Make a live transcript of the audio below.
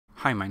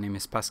Hi, my name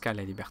is Pascal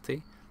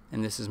Laliberté,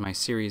 and this is my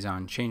series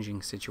on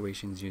changing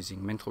situations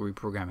using mental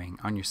reprogramming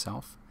on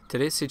yourself.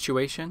 Today's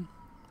situation,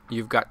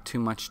 you've got too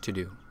much to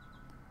do.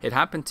 It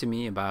happened to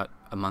me about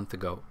a month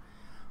ago,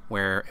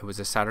 where it was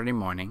a Saturday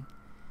morning,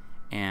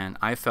 and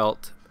I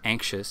felt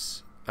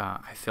anxious.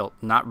 I felt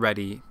not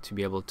ready to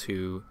be able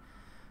to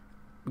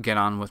get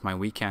on with my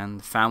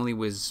weekend.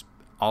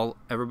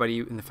 Everybody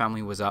in the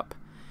family was up,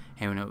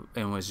 and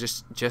it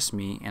was just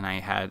me, and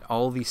I had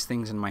all these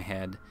things in my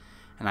head.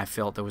 And I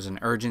felt there was an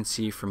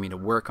urgency for me to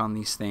work on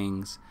these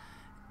things,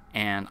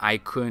 and I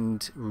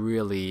couldn't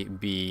really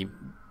be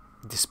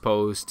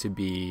disposed to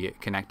be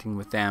connecting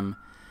with them.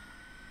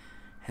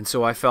 And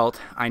so I felt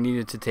I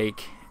needed to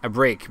take a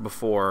break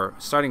before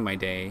starting my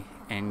day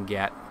and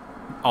get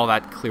all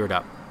that cleared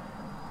up,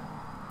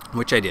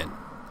 which I did.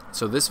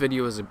 So this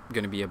video is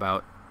going to be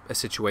about a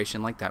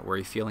situation like that where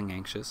you're feeling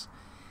anxious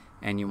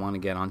and you want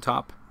to get on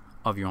top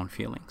of your own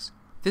feelings.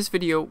 This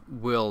video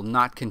will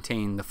not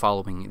contain the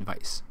following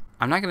advice.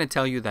 I'm not going to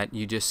tell you that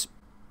you just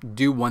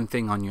do one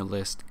thing on your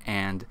list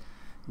and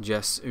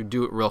just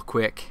do it real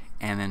quick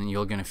and then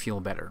you're going to feel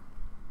better.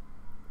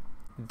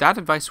 That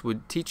advice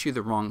would teach you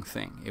the wrong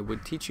thing. It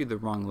would teach you the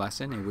wrong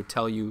lesson. It would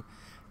tell you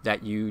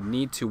that you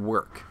need to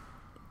work.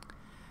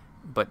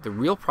 But the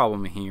real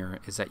problem here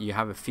is that you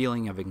have a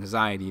feeling of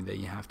anxiety that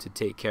you have to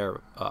take care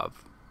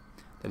of,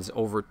 that is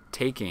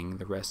overtaking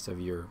the rest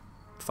of your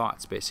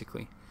thoughts,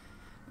 basically.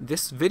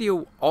 This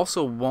video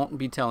also won't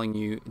be telling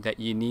you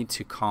that you need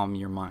to calm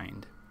your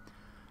mind,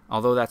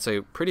 although that's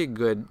a pretty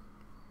good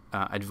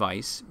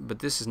advice, but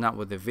this is not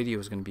what the video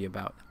is going to be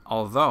about,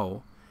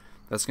 although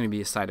that's going to be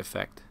a side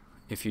effect.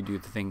 If you do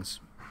the things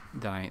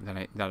that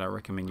I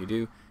recommend you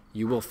do,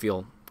 you will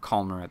feel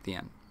calmer at the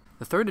end.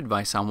 The third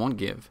advice I won't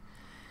give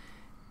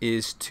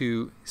is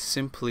to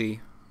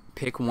simply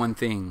pick one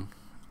thing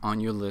on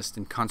your list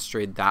and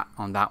concentrate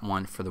on that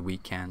one for the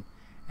weekend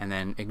and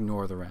then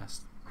ignore the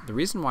rest. The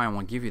reason why I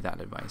won't give you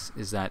that advice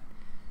is that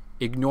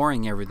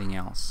ignoring everything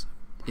else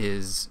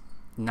is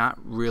not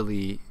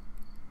really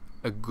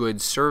a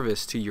good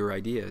service to your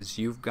ideas.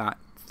 You've got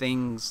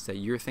things that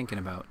you're thinking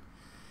about,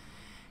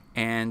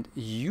 and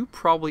you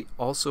probably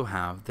also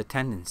have the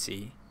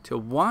tendency to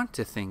want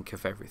to think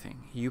of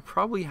everything. You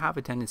probably have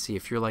a tendency,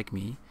 if you're like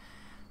me,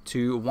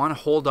 to want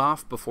to hold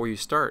off before you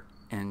start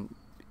and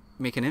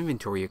make an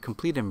inventory, a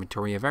complete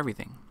inventory of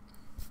everything.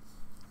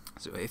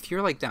 So if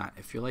you're like that,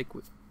 if you're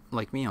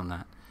like me on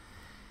that,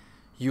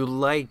 you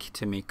like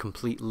to make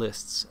complete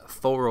lists,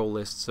 thorough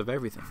lists of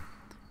everything.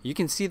 You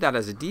can see that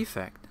as a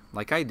defect,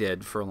 like I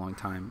did for a long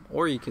time,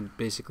 or you can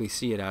basically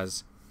see it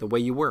as the way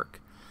you work.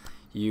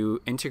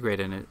 You integrate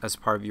in it as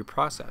part of your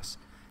process.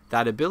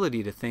 That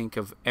ability to think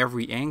of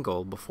every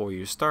angle before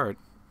you start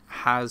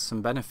has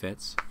some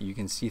benefits. You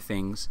can see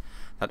things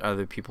that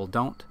other people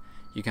don't.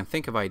 You can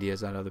think of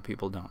ideas that other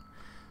people don't.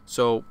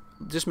 So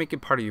just make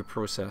it part of your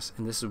process,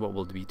 and this is what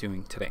we'll be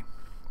doing today.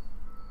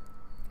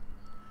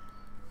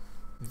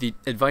 The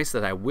advice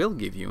that I will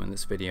give you in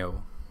this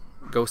video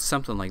goes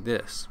something like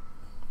this.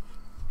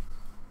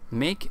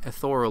 Make a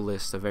thorough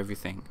list of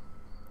everything.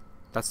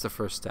 That's the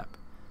first step.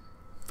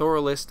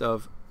 Thorough list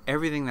of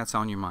everything that's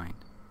on your mind.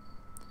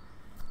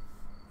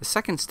 The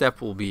second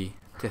step will be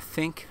to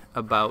think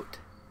about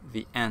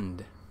the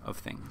end of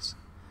things.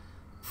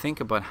 Think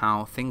about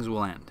how things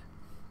will end.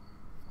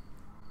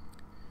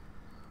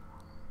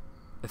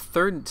 The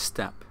third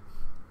step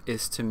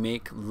is to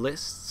make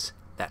lists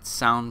that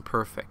sound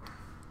perfect.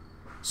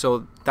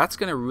 So that's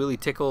going to really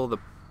tickle the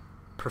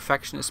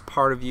perfectionist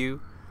part of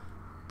you,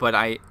 but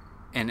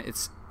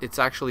it's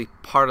actually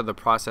part of the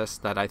process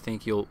that I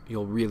think you'll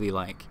really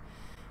like.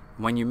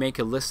 When you make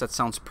a list that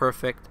sounds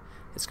perfect,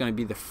 it's going to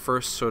be the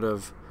first sort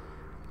of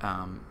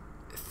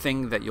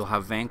thing that you'll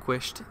have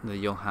vanquished, that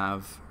you'll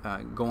have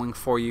going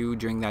for you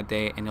during that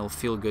day, and it'll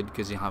feel good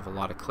because you'll have a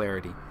lot of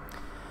clarity.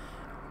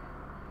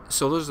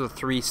 So those are the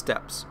three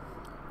steps.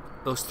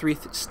 Those three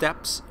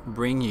steps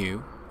bring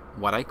you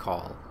what I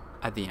call,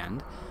 at the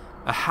end,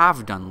 a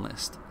have-done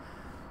list.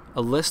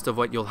 A list of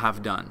what you'll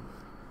have done,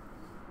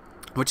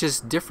 which is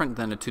different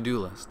than a to-do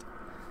list.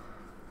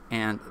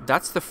 And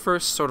that's the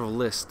first sort of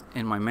list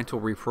in my mental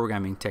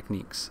reprogramming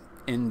techniques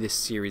in this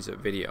series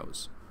of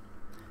videos.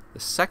 The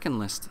second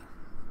list,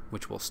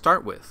 which we'll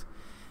start with,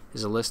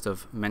 is a list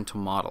of mental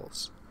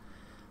models.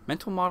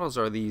 Mental models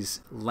are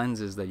these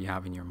lenses that you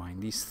have in your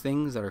mind, these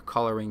things that are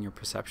coloring your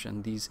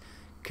perception, these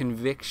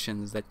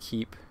convictions that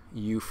keep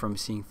you from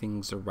seeing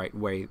things the right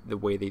way, the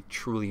way they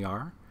truly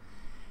are.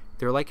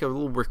 They're like a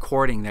little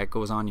recording that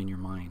goes on in your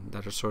mind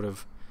that are sort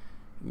of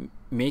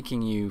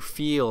making you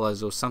feel as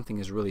though something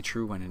is really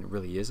true when it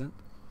really isn't.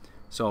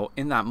 So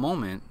in that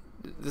moment,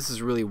 this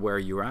is really where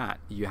you're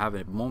at. You have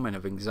a moment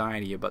of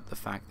anxiety about the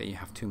fact that you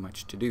have too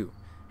much to do,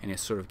 and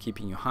it's sort of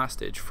keeping you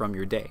hostage from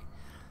your day.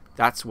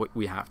 That's what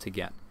we have to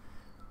get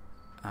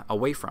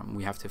away from.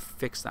 We have to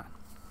fix that.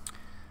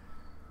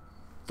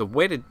 The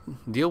way to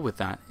deal with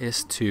that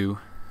is to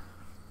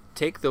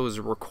take those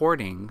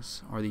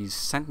recordings or these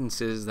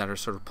sentences that are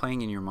sort of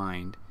playing in your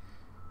mind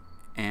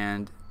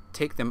and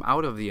take them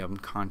out of the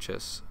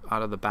unconscious,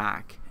 out of the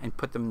back, and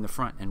put them in the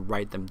front and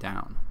write them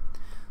down.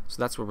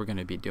 So that's what we're going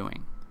to be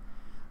doing.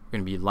 We're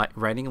going to be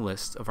writing a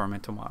list of our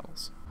mental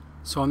models.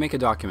 So I make a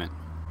document,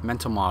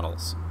 mental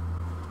models,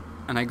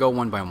 and I go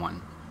one by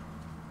one.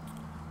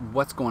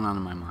 What's going on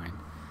in my mind?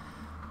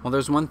 Well,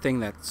 there's one thing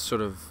that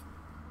sort of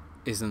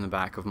is in the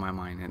back of my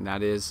mind, and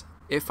that is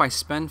if I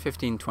spend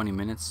 15-20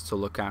 minutes to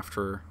look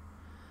after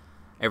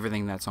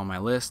everything that's on my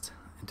list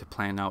and to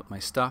plan out my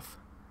stuff,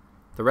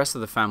 the rest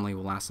of the family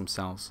will ask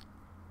themselves,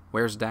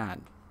 where's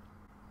Dad?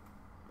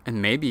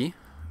 And maybe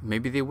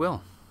they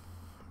will.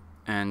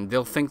 And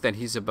they'll think that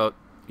he's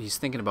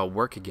thinking about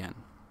work again.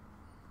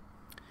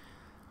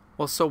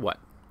 Well, so what?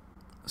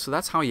 So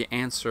that's how you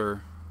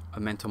answer a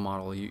mental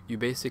model. You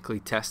basically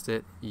test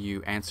it,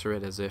 you answer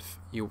it as if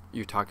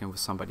you're talking with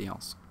somebody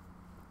else.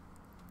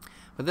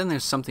 But then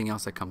there's something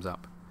else that comes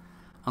up.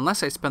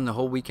 Unless I spend the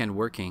whole weekend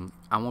working,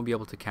 I won't be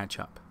able to catch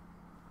up.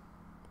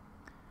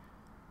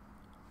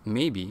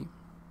 Maybe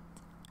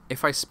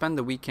if I spend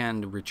the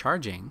weekend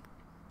recharging,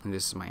 and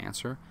this is my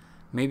answer,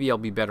 maybe I'll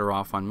be better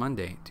off on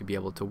Monday to be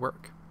able to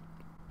work.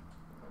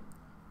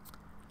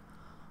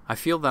 I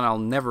feel that I'll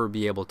never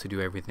be able to do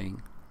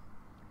everything.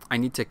 I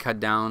need to cut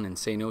down and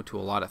say no to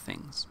a lot of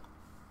things.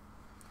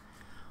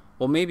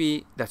 Well,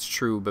 maybe that's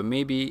true, but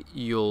maybe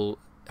you'll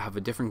have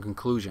a different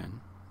conclusion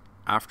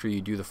after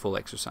you do the full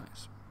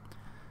exercise.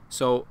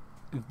 So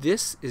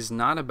this is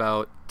not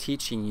about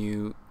teaching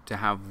you to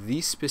have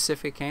these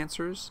specific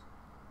answers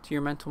to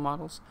your mental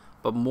models,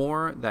 but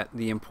more that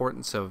the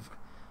importance of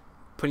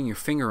putting your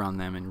finger on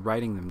them and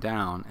writing them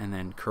down and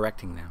then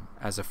correcting them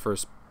as a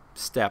first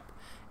step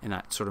in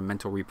that sort of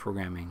mental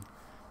reprogramming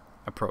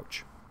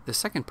approach. The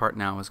second part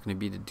now is going to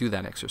be to do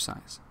that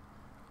exercise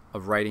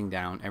of writing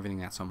down everything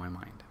that's on my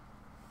mind.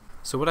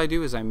 So what I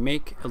do is I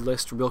make a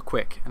list real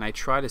quick and I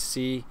try to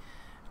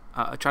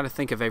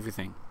think of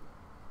everything.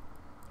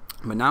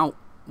 But now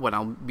what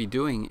I'll be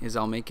doing is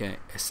I'll make a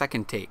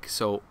second take.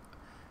 So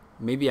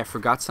maybe I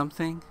forgot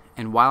something,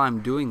 and while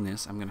I'm doing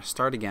this, I'm going to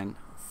start again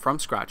from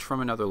scratch, from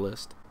another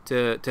list,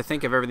 to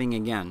think of everything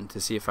again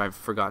to see if I've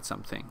forgot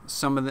something.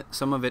 Some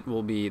of it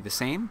will be the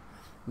same,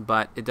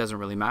 but it doesn't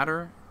really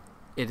matter.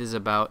 It is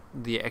about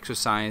the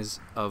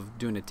exercise of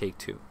doing a take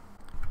two.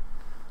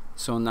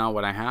 So now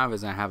what I have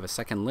is I have a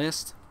second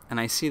list, and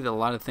I see that a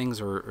lot of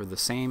things are the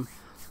same,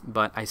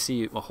 but I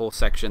see a whole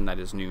section that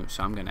is new.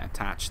 So I'm going to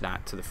attach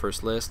that to the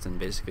first list and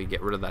basically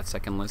get rid of that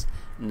second list.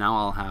 Now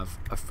I'll have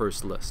a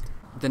first list.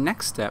 The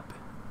next step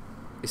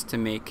is to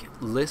make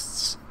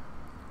lists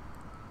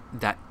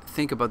that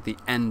think about the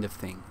end of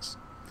things.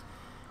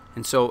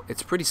 And so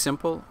it's pretty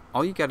simple.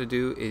 All you got to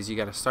do is you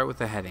got to start with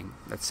a heading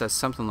that says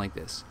something like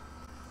this: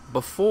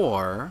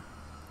 before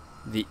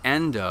the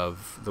end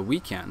of the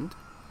weekend,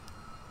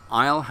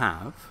 I'll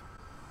have,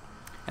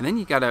 and then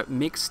you got to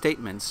make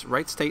statements,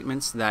 write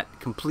statements that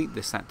complete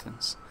the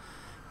sentence,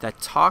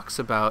 that talks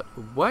about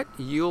what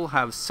you'll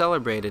have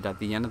celebrated at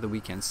the end of the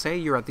weekend. Say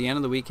you're at the end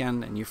of the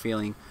weekend and you're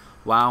feeling,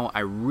 wow, I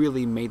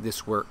really made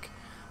this work.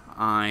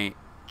 I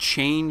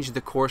changed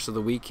the course of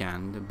the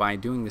weekend by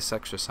doing this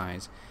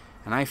exercise,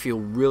 and I feel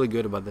really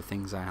good about the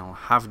things I'll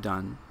have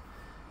done.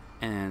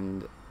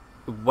 And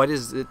what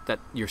is it that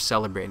you're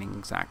celebrating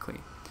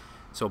exactly?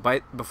 So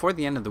before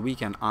the end of the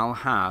weekend, I'll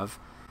have,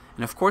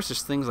 and of course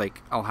there's things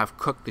like I'll have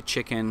cooked the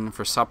chicken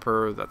for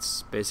supper.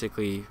 That's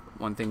basically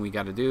one thing we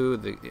got to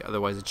do.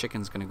 Otherwise the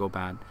chicken's going to go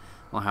bad.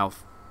 I'll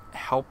have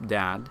help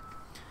Dad.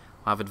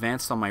 I'll have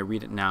advanced on my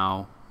Read It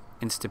Now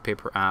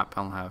Instapaper app.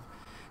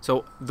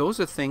 So those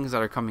are things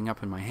that are coming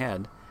up in my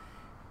head,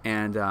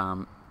 and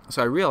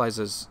so I realize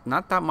there's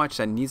not that much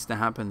that needs to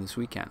happen this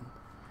weekend.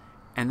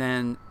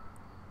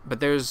 But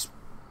there's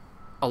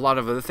a lot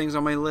of other things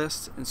on my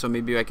list, and so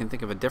maybe I can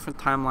think of a different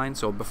timeline.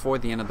 So before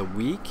the end of the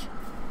week,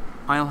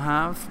 I'll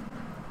have.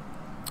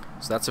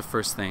 So that's the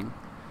first thing.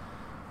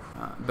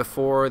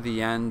 Before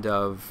the end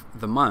of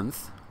the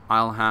month,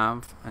 I'll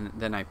have, and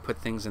then I put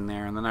things in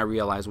there, and then I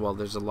realize, well,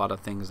 there's a lot of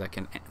things that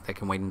can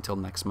wait until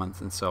next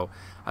month, and so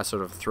I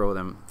sort of throw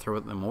them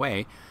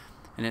away,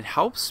 and it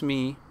helps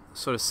me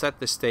sort of set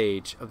the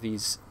stage of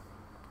these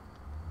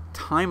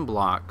time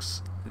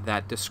blocks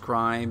that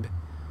describe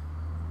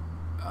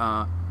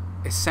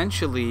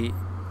essentially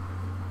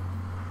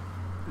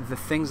the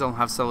things I'll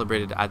have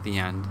celebrated at the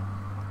end,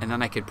 and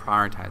then I could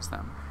prioritize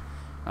them.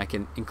 I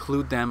can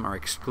include them or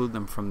exclude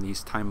them from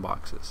these time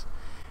boxes,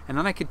 and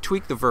then I could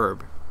tweak the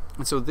verb.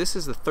 And so this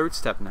is the third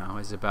step now,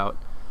 is about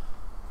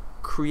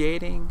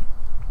creating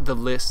the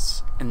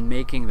lists and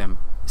making them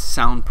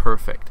sound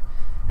perfect.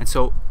 And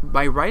so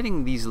by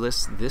writing these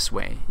lists this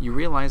way, you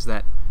realize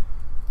that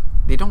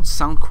they don't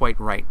sound quite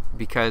right,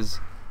 because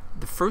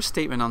the first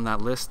statement on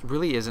that list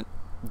really isn't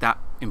that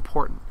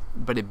important,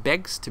 but it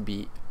begs to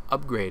be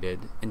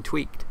upgraded and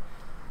tweaked.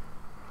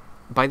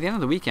 By the end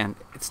of the weekend,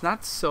 it's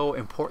not so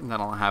important that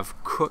I'll have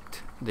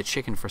cooked the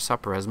chicken for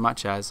supper as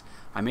much as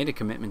I made a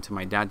commitment to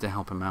my dad to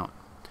help him out.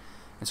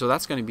 And so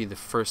that's going to be the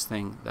first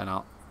thing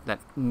that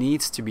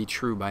needs to be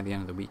true by the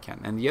end of the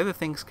weekend. And the other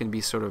things can be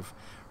sort of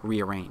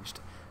rearranged.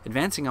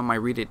 advancing on my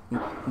Read It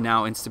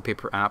Now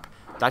Instapaper app,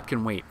 that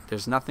can wait.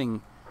 There's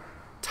nothing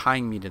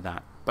tying me to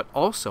that. But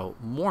also,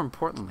 more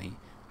importantly,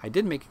 I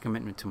did make a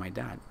commitment to my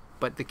dad,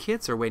 but the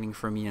kids are waiting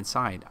for me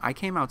inside. I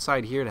came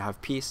outside here to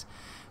have peace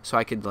so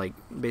I could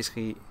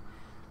basically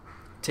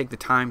take the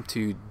time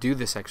to do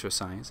this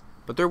exercise,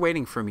 but they're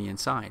waiting for me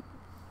inside.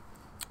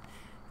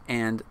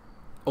 And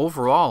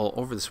overall,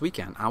 over this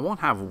weekend, I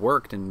won't have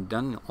worked and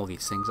done all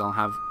these things. I'll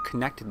have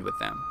connected with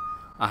them.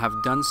 I'll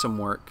have done some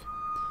work,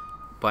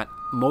 but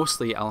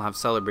mostly I'll have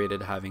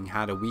celebrated having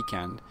had a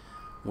weekend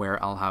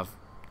where I'll have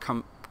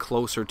come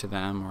closer to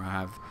them, or I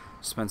have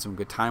spent some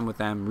good time with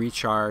them,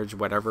 recharge,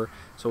 whatever.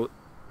 So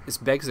this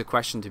begs the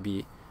question to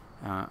be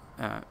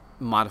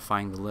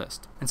modifying the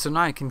list. And so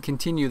now I can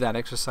continue that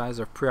exercise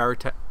of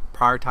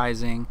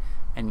prioritizing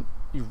and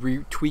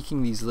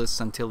tweaking these lists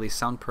until they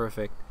sound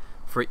perfect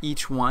for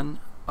each one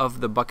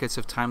of the buckets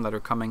of time that are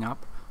coming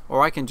up.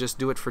 Or I can just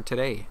do it for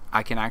today.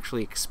 I can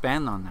actually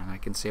expand on that. I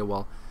can say,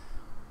 well,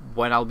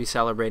 what I'll be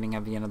celebrating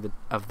at the end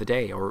of the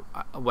day, or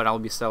what I'll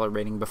be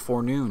celebrating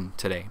before noon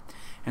today.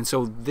 And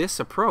so this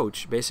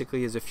approach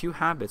basically is a few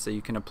habits that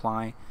you can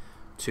apply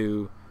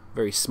to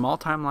very small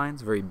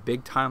timelines, very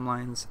big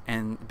timelines,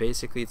 and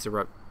basically it's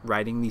about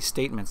writing these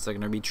statements that are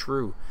going to be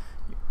true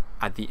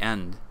at the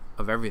end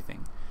of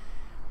everything.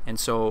 And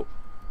so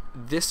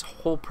this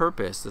whole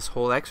purpose, this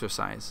whole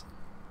exercise,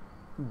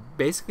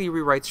 basically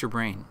rewrites your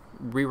brain,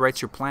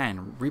 rewrites your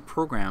plan,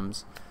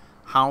 reprograms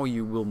how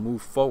you will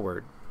move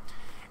forward.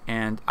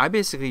 And I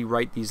basically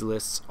write these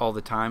lists all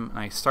the time, and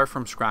I start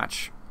from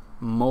scratch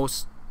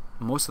most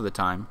of the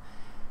time,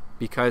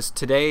 because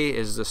today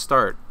is the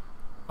start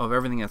of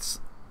everything that's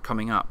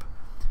coming up.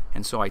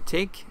 And so I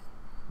take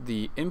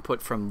the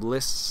input from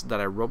lists that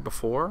I wrote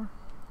before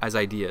as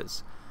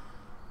ideas,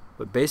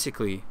 but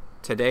basically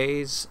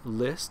today's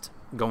list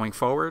going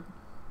forward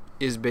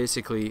is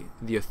basically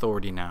the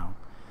authority now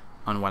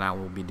on what I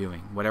will be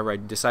doing. Whatever I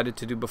decided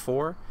to do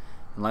before,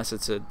 unless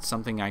it's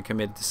something I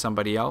committed to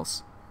somebody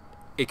else,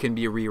 it can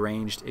be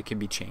rearranged, it can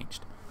be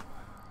changed.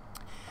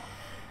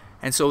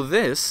 And so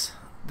this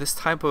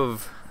type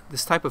of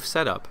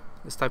setup,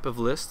 this type of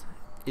list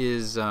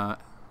is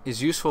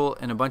useful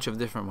in a bunch of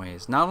different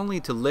ways. Not only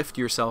to lift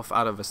yourself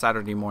out of a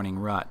Saturday morning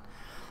rut,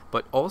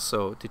 but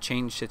also to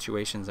change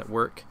situations at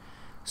work,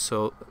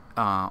 so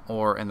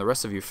or in the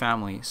rest of your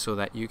family, so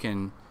that you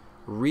can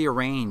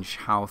rearrange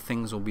how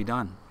things will be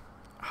done,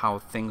 how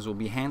things will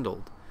be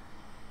handled.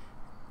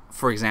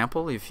 For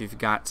example, if you've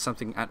got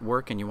something at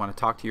work and you want to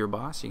talk to your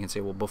boss, you can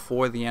say, well,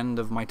 before the end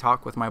of my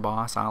talk with my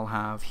boss,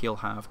 he'll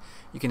have.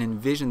 You can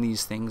envision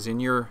these things in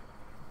your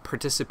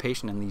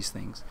participation in these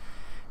things.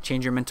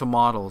 Change your mental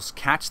models,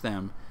 catch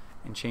them,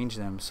 and change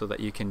them so that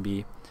you can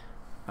be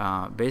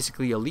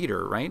basically a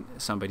leader, right?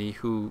 Somebody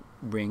who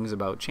brings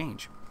about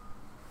change,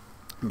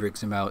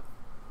 brings about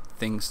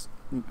things,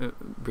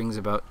 brings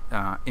about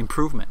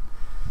improvement.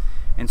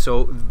 And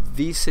so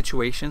these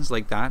situations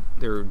like that,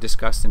 they're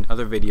discussed in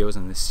other videos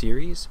in this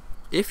series.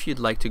 If you'd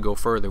like to go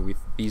further with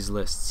these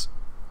lists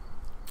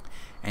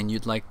and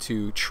you'd like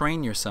to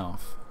train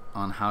yourself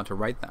on how to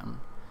write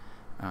them,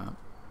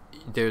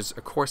 there's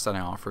a course that I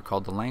offer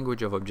called the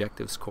Language of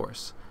Objectives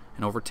course.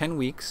 And over 10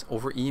 weeks,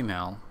 over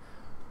email,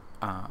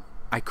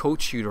 I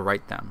coach you to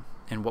write them.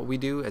 And what we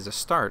do as a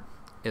start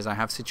is I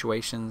have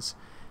situations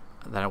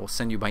that I will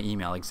send you by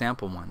email,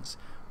 example ones,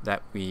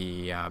 that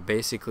we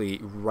basically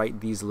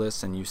write these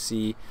lists, and you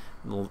see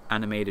little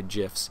animated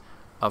GIFs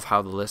of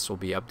how the lists will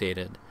be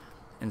updated,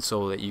 and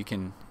so that you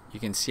can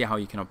see how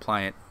you can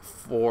apply it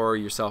for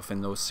yourself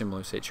in those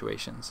similar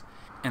situations.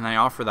 And I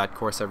offer that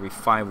course every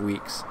 5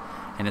 weeks,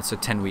 and it's a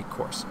 10-week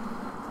course.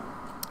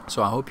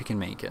 So I hope you can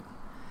make it.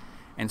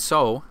 And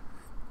so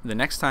the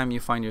next time you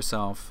find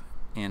yourself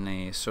in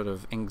a sort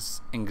of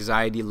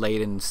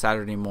anxiety-laden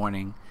Saturday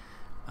morning,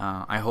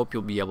 I hope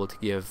you'll be able to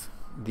give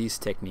these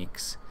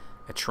techniques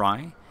a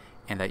try,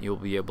 and that you'll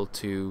be able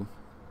to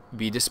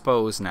be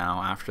disposed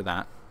now after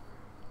that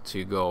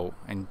to go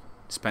and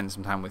spend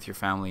some time with your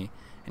family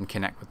and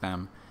connect with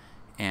them,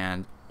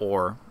 and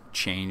or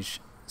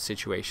change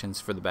situations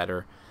for the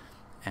better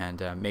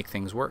and make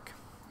things work.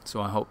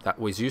 So I hope that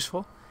was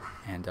useful,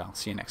 and I'll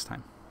see you next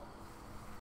time.